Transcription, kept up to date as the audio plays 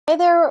Hi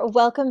there,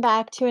 welcome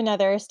back to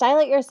another Style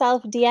It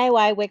Yourself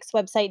DIY Wix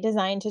website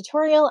design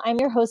tutorial. I'm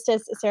your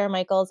hostess, Sarah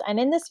Michaels, and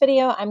in this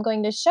video, I'm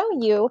going to show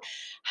you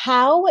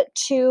how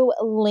to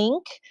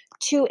link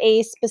to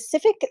a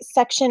specific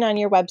section on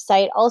your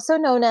website, also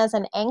known as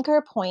an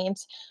anchor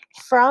point,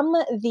 from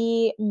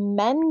the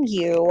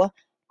menu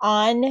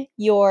on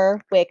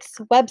your Wix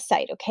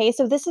website. Okay,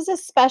 so this is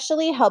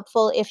especially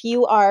helpful if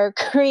you are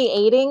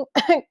creating,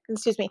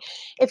 excuse me,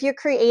 if you're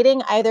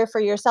creating either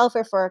for yourself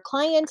or for a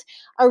client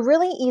a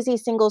really easy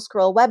single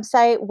scroll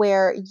website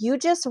where you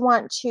just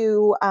want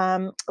to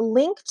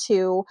link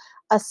to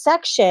a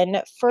section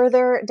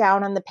further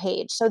down on the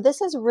page. So this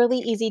is really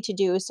easy to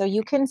do. So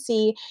you can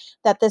see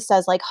that this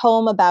says like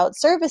home about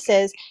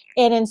services.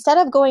 And instead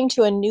of going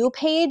to a new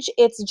page,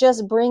 it's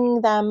just bringing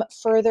them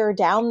further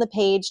down the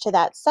page to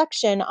that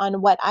section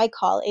on what I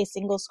call a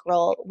single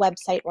scroll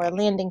website or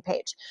landing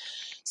page.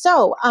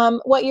 So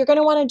what you're going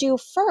to want to do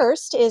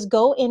first is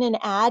go in and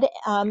add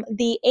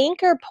the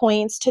anchor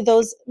points to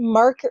those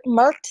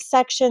marked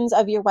sections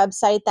of your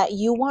website that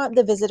you want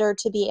the visitor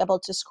to be able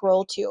to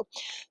scroll to.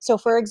 So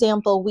for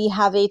example, we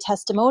have a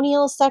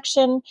testimonial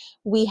section,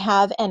 we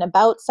have an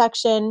about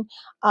section,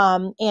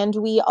 and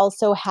we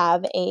also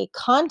have a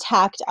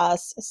contact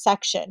us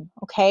section.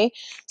 Okay,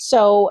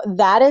 so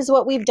that is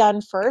what we've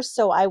done first.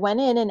 So I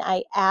went in and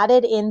I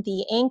added in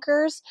the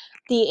anchors.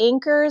 The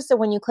anchors, so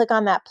when you click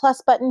on that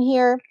plus button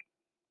here,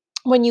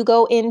 when you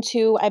go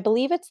into, I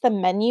believe it's the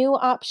menu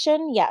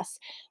option. Yes.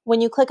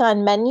 When you click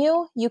on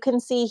menu, you can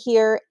see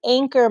here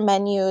anchor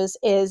menus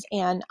is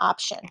an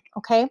option.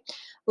 Okay.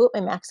 Oop,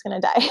 my Mac's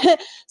going to die.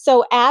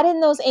 So add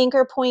in those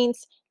anchor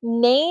points,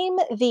 name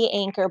the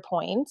anchor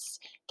points.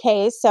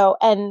 Okay. So,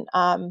 and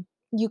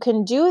you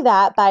can do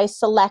that by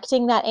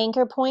selecting that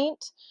anchor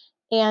point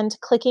and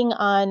clicking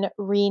on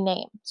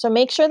rename. So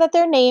make sure that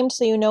they're named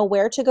so you know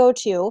where to go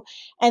to.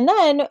 And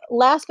then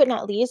last but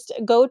not least,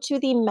 go to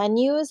the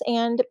menus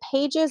and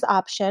pages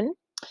option.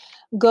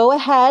 Go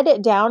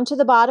ahead down to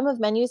the bottom of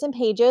menus and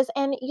pages,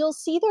 and you'll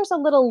see there's a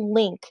little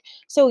link.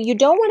 So you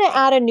don't want to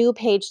add a new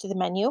page to the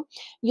menu.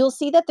 You'll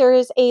see that there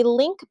is a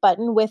link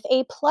button with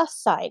a plus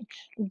sign.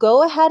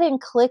 Go ahead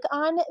and click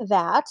on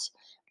that.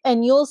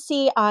 And you'll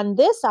see on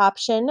this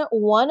option,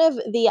 one of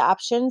the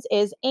options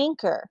is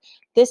anchor.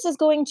 This is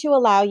going to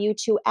allow you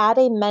to add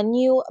a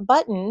menu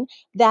button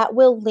that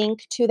will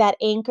link to that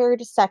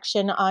anchored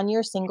section on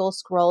your single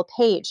scroll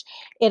page.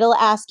 It'll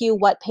ask you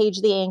what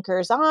page the anchor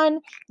is on.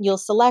 You'll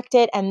select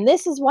it. And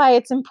this is why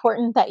it's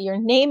important that you're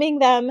naming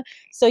them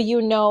so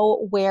you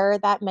know where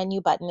that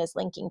menu button is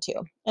linking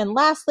to. And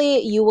lastly,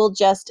 you will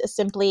just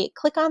simply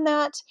click on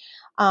that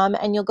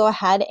and you'll go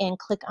ahead and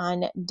click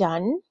on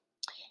done.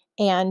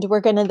 And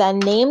we're going to then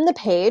name the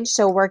page.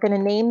 So we're going to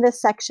name this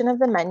section of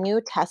the menu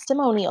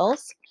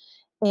testimonials.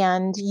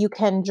 And you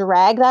can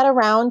drag that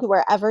around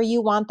wherever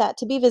you want that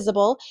to be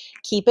visible.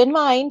 Keep in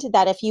mind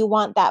that if you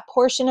want that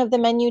portion of the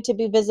menu to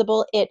be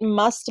visible, it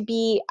must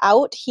be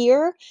out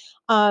here.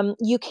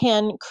 You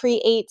can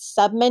create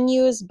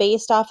submenus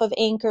based off of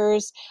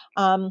anchors.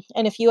 And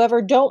if you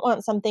ever don't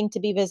want something to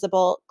be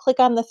visible, click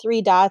on the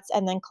three dots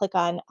and then click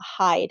on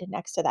hide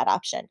next to that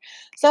option.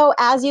 So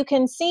as you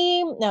can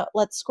see, now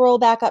let's scroll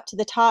back up to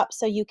the top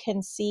so you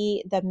can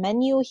see the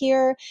menu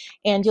here.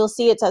 And you'll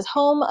see it says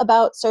home,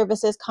 about,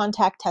 services,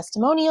 contact,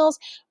 testimonials,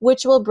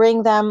 which will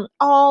bring them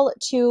all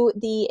to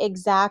the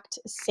exact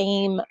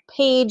same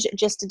page,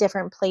 just a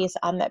different place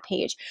on that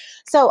page.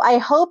 So I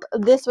hope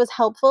this was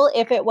helpful.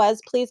 If it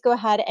was, please go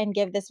ahead and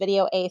give this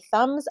video a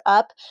thumbs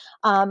up.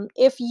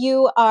 If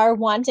you are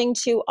wanting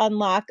to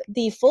unlock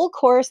the full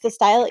course, the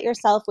Style It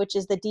Yourself, which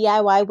is the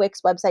DIY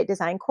Wix website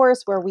design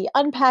course where we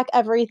unpack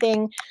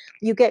everything,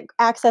 you get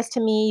access to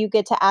me, you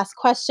get to ask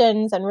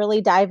questions and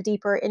really dive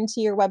deeper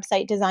into your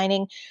website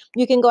designing.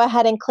 You can go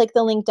ahead and click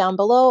the link down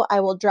below.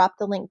 I will drop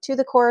the link to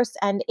the course.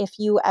 And if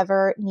you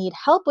ever need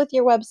help with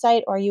your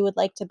website or you would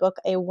like to book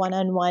a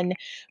one-on-one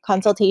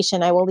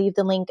consultation, I will leave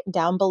the link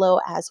down below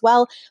as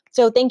well.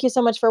 So thank you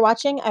so much for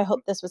watching. I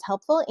hope this was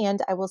helpful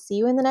and I will see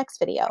you in the next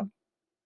video.